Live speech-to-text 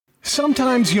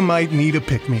Sometimes you might need a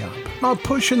pick-me-up, a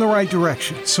push in the right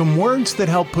direction, some words that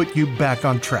help put you back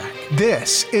on track.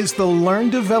 This is the Learn,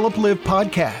 Develop, Live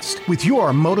podcast with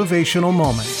your motivational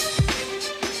moment.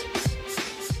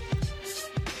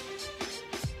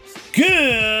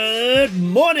 Good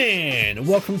morning!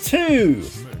 Welcome to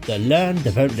the Learn,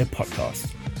 Develop, Live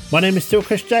podcast. My name is still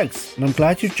Chris Jaggs, and I'm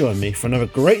glad you've joined me for another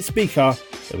great speaker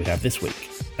that we have this week.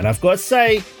 And I've got to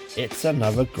say, it's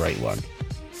another great one.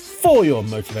 For your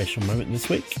motivational moment this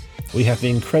week, we have the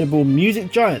incredible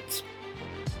music giant,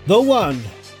 the one,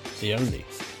 the only,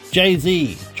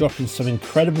 Jay-Z, dropping some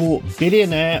incredible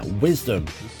billionaire wisdom.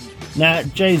 Now,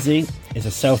 Jay-Z is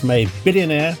a self-made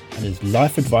billionaire, and his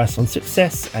life advice on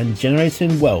success and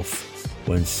generating wealth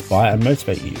will inspire and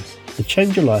motivate you to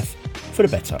change your life for the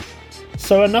better.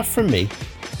 So enough from me,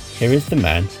 here is the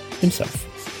man himself.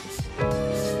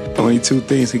 Only two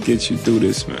things can get you through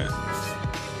this, man.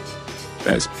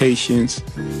 That's patience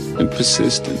and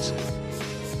persistence.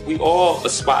 We all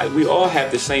aspire, we all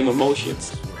have the same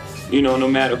emotions. You know, no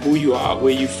matter who you are,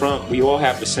 where you're from, we all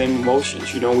have the same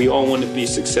emotions. You know, we all want to be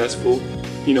successful.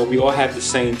 You know, we all have the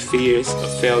same fears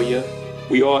of failure.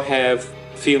 We all have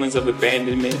feelings of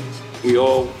abandonment. We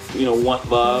all, want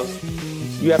love.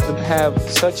 You have to have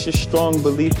such a strong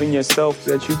belief in yourself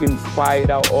that you can quiet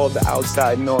out all the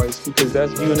outside noise, because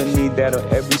you're gonna need that on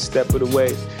every step of the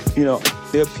way. You know,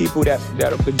 there are people that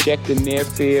are projecting their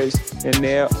fears and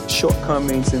their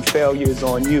shortcomings and failures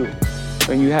on you.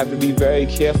 And you have to be very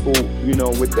careful,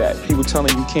 with that. People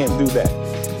telling you can't do that.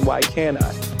 Why can't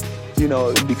I?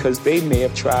 Because they may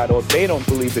have tried, or they don't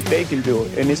believe that they can do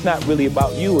it. And it's not really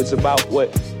about you, it's about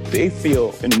what they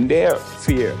feel and their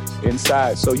fear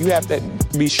inside. So you have to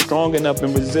be strong enough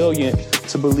and resilient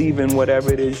to believe in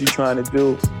whatever it is you're trying to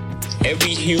do.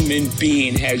 Every human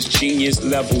being has genius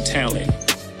level talent.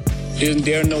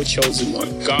 There are no chosen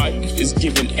one. God is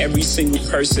giving every single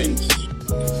person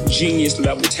genius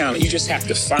level talent. You just have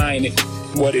to find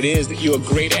what it is that you're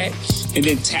great at and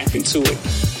then tap into it.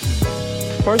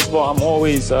 First of all, I'm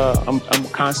always, I'm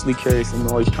constantly curious and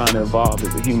always trying to evolve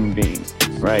as a human being,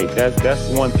 right? That's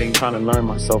one thing, trying to learn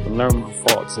myself and learn my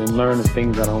faults and learn the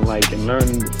things I don't like and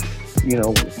learn,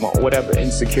 whatever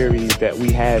insecurities that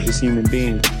we have as human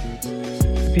beings.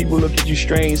 People look at you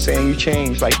strange saying you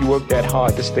changed, like you work that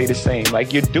hard to stay the same,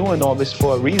 like you're doing all this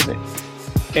for a reason.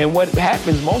 And what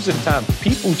happens most of the time,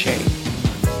 people change.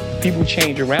 People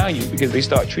change around you because they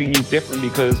start treating you different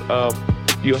because of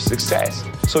your success.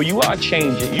 So you are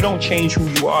changing. You don't change who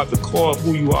you are, the core of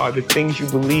who you are, the things you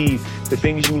believe, the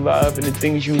things you love, and the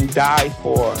things you die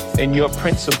for, and your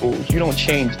principles. You don't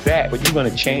change that, but you're going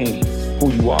to change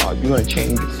who you are. You're going to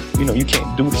change. You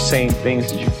can't do the same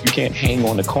things. You can't hang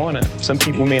on the corner. Some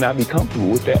people may not be comfortable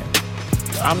with that.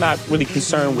 I'm not really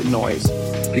concerned with noise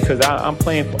because I'm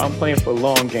playing for a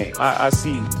long game. I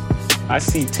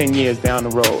see 10 years down the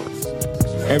road.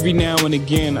 Every now and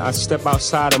again, I step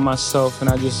outside of myself and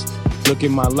I just look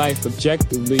at my life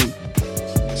objectively.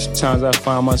 Sometimes I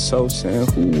find myself saying,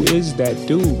 who is that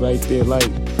dude right there? Like,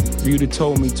 if you'd have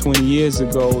told me 20 years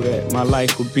ago that my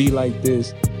life would be like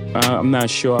this, I'm not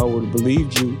sure I would have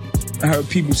believed you. I heard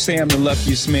people say I'm the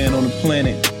luckiest man on the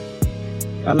planet.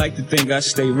 I like to think I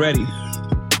stay ready.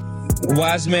 A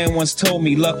wise man once told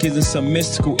me luck isn't some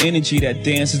mystical energy that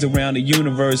dances around the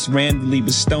universe, randomly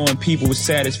bestowing people with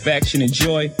satisfaction and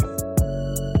joy.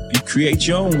 You create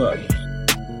your own luck.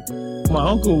 My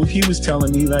uncle, he was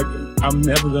telling me, like, my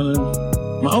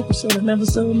uncle said I never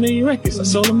sold 1 million records. I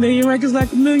sold 1 million records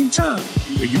like 1 million times.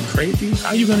 Are you crazy? How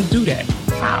are you going to do that?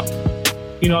 How?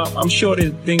 I'm sure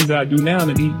there's things that I do now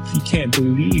that he can't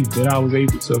believe that I was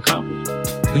able to accomplish.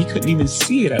 But he couldn't even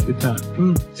see it at the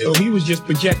time. So he was just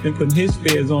projecting, putting his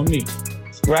fears on me.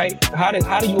 Right? How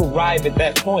do you arrive at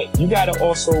that point? You got to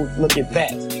also look at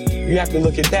that. You have to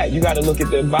look at that. You got to look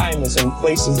at the environments and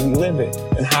places we live in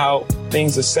and how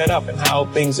things are set up and how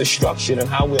things are structured and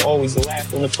how we're always the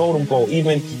last on the totem pole,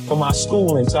 even from our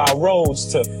schooling to our roads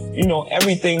to,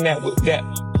 everything that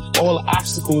all the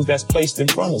obstacles that's placed in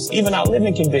front of us, even our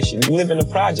living conditions. You live in a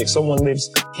project. Someone lives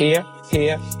here,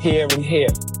 here, here, and here.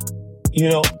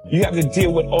 You have to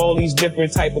deal with all these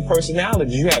different type of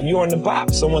personalities. You're in the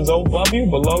box. Someone's above you,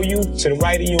 below you, to the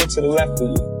right of you, and to the left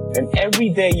of you. And every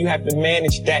day you have to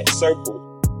manage that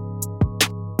circle.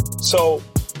 So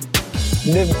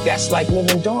that's like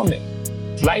living dormant.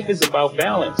 Life is about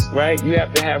balance, right? You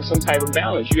have to have some type of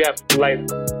balance. You have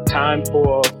time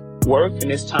for work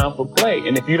and it's time for play.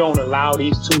 And if you don't allow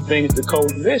these two things to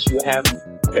coexist, you have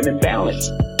an imbalance.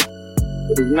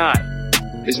 But it's not.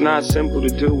 It's not simple to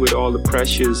do with all the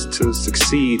pressures to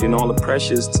succeed and all the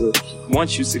pressures to,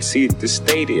 once you succeed, to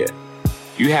stay there.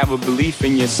 you have a belief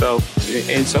in yourself,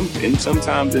 and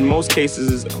sometimes, in most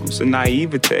cases, it's a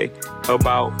naivete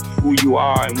about who you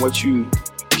are and what you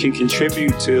can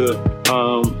contribute to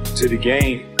the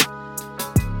game.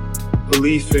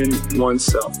 Belief in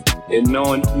oneself and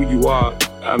knowing who you are,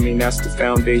 I mean, that's the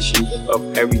foundation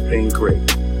of everything great.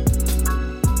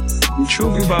 The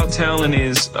truth about talent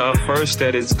is, first,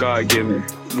 that it's God-given.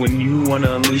 When you want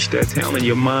to unleash that talent,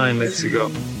 your mind lets it go,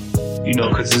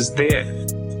 because it's there.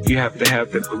 You have to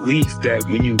have the belief that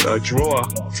when you draw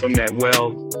from that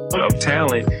well of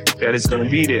talent, that it's going to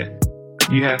be there.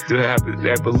 You have to have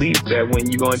that belief that when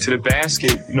you go into the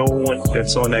basket, no one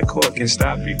that's on that court can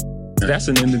stop you. That's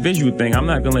an individual thing. I'm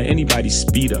not gonna let anybody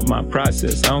speed up my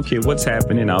process. I don't care what's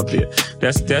happening out there.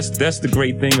 That's the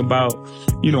great thing about,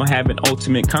 having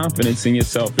ultimate confidence in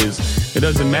yourself is it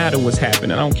doesn't matter what's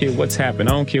happening. I don't care what's happening.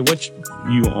 I don't care what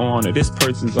you're on or this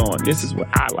person's on. This is what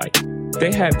I like.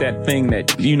 They have that thing that,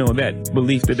 that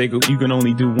belief that you can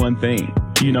only do one thing.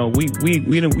 We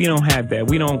don't have that.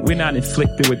 We're not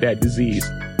inflicted with that disease.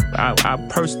 I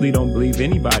personally don't believe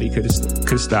anybody could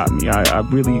stop me. I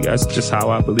really, that's just how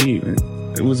I believe.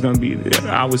 It was going to be,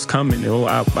 I was coming.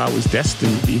 I was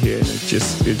destined to be here. And it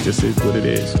just is what it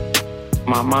is.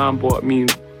 My mom bought me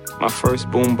my first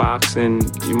boombox, and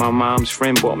my mom's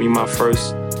friend bought me my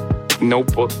first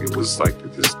notebook. It was like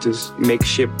this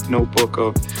makeshift notebook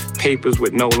of papers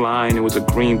with no line. It was a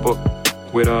green book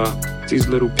with these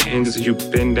little pins that you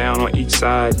bend down on each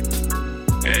side.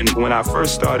 And when I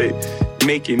first started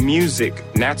making music,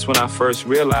 and that's when I first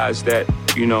realized that,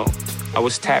 I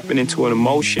was tapping into an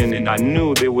emotion, and I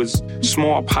knew there was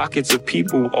small pockets of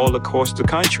people all across the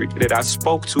country that I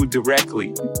spoke to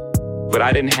directly, but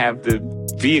I didn't have the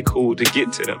vehicle to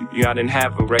get to them. I didn't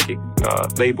have a record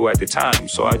label at the time,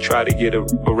 so I tried to get a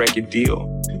record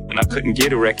deal, and I couldn't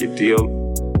get a record deal.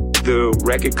 The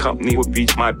record company would be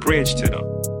my bridge to them,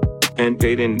 and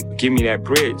they didn't give me that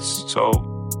bridge, so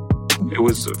it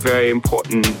was a very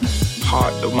important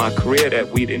part of my career that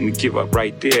we didn't give up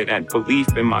right there, that belief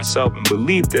in myself and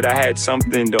belief that I had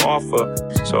something to offer.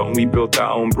 So we built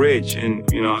our own bridge, and,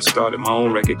 I started my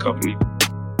own record company.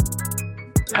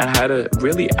 I had a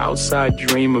really outside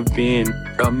dream of being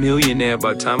a millionaire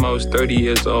by the time I was 30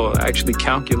 years old. I actually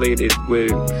calculated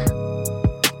what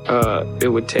it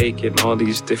would take and all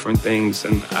these different things,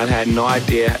 and I had no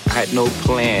idea, I had no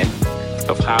plan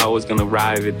of how I was going to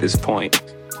arrive at this point,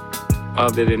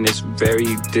 other than this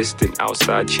very distant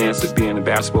outside chance of being a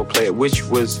basketball player, which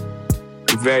was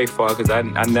very far, because I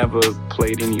never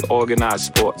played any organized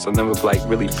sports. I never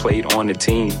really played on the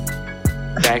team.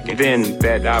 Back then,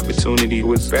 that opportunity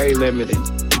was very limited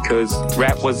because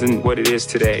rap wasn't what it is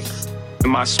today.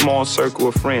 And my small circle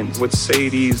of friends would say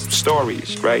these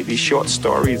stories, right? These short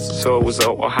stories. So it was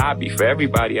a hobby for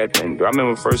everybody, I think. I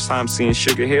remember the first time seeing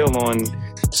Sugar Hill on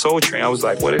Soul Train. I was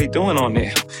like, what are they doing on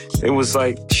there? It was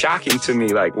shocking to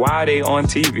me. Why are they on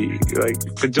TV?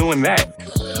 For doing that.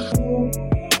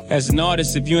 As an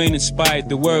artist, if you ain't inspired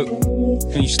to work,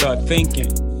 then you start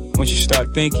thinking. Once you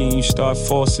start thinking, you start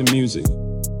forcing music.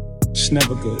 It's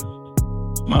never good.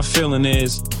 My feeling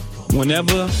is,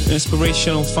 whenever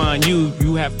inspiration don't find you,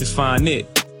 you have to find it.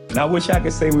 And I wish I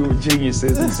could say we were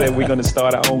geniuses and say we're going to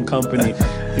start our own company.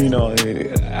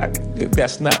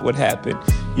 That's not what happened.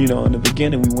 In the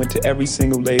beginning, we went to every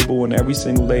single label, and every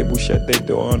single label shut their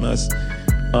door on us.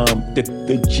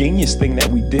 The genius thing that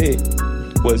we did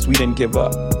was we didn't give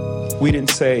up. We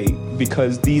didn't say,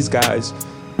 because these guys,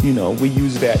 we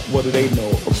use that what do they know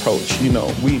approach.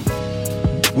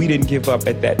 We didn't give up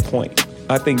at that point.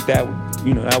 I think that,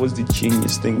 that was the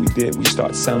genius thing we did. We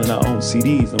started selling our own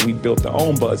CDs, and we built our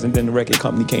own buzz, and then the record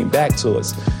company came back to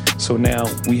us. So now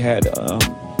we had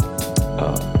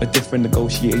a different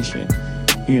negotiation.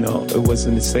 It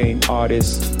wasn't the same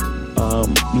artist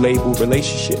label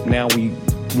relationship. Now we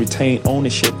retain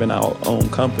ownership in our own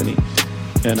company,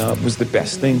 and it was the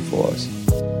best thing for us.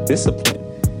 Discipline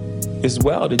as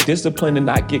well, the discipline to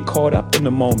not get caught up in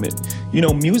the moment.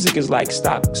 Music is like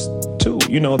stocks too.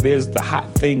 There's the hot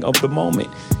thing of the moment.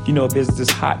 There's this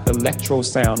hot electro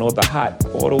sound, or the hot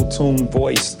auto-tune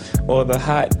voice, or the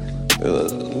hot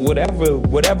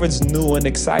whatever's new and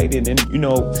exciting. And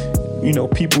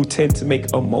people tend to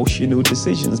make emotional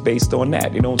decisions based on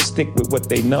that. They don't stick with what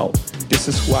they know. This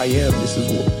is who I am.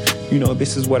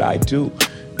 This is what I do.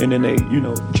 And then they,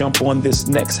 jump on this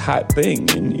next hot thing,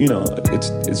 and,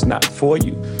 it's not for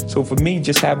you. So for me,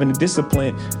 just having the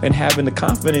discipline and having the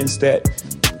confidence that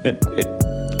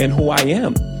in who I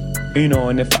am,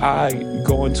 and if I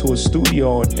go into a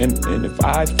studio and if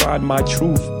I find my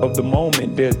truth of the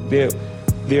moment,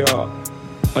 there are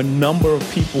a number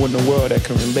of people in the world that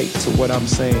can relate to what I'm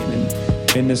saying,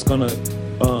 and it's gonna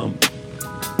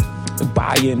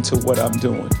buy into what I'm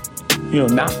doing.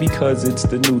 Not because it's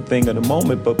the new thing of the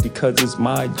moment, but because it's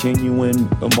my genuine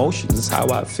emotions. It's how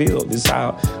I feel. It's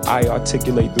how I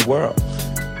articulate the world.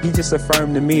 He just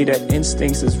affirmed to me that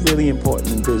instincts is really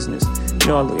important in business.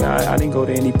 I didn't go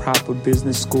to any proper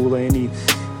business school or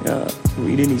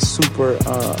read any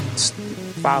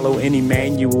follow any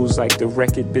manuals like the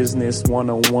Wreck-It Business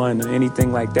 101 or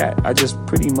anything like that. I just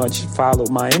pretty much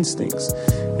followed my instincts.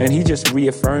 And he just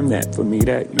reaffirmed that for me,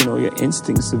 that, your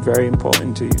instincts are very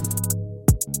important to you.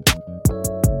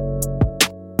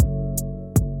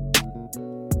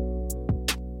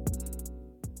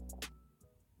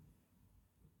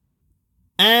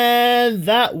 And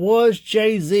that was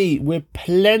Jay-Z with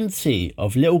plenty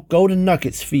of little golden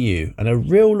nuggets for you and a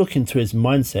real look into his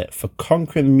mindset for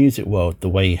conquering the music world the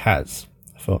way he has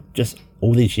for just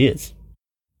all these years.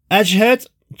 As you heard,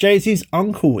 Jay-Z's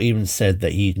uncle even said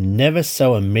that he'd never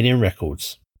sell 1 million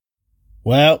records.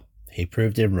 Well, he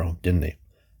proved him wrong, didn't he?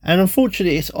 And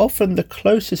unfortunately, it's often the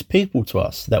closest people to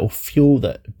us that will fuel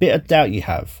that bit of doubt you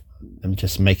have and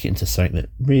just make it into something that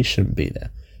really shouldn't be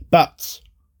there. But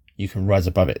you can rise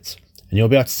above it, and you'll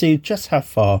be able to see just how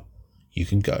far you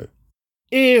can go.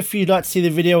 If you'd like to see the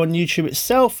video on YouTube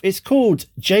itself, it's called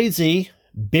Jay-Z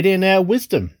Billionaire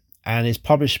Wisdom and is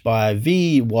published by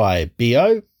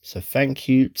VYBO, so thank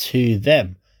you to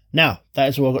them. Now, that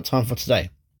is all I've got time for today.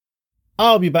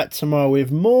 I'll be back tomorrow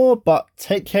with more, but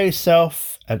take care of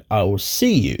yourself, and I will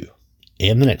see you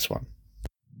in the next one.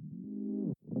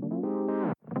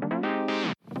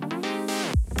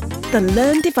 The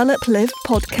Learn, Develop, Live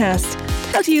podcast.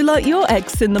 How do you like your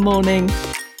eggs in the morning?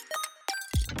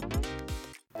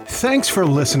 Thanks for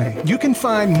listening. You can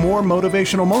find more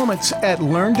motivational moments at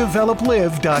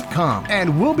LearnDevelopLive.com.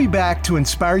 And we'll be back to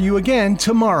inspire you again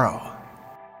tomorrow.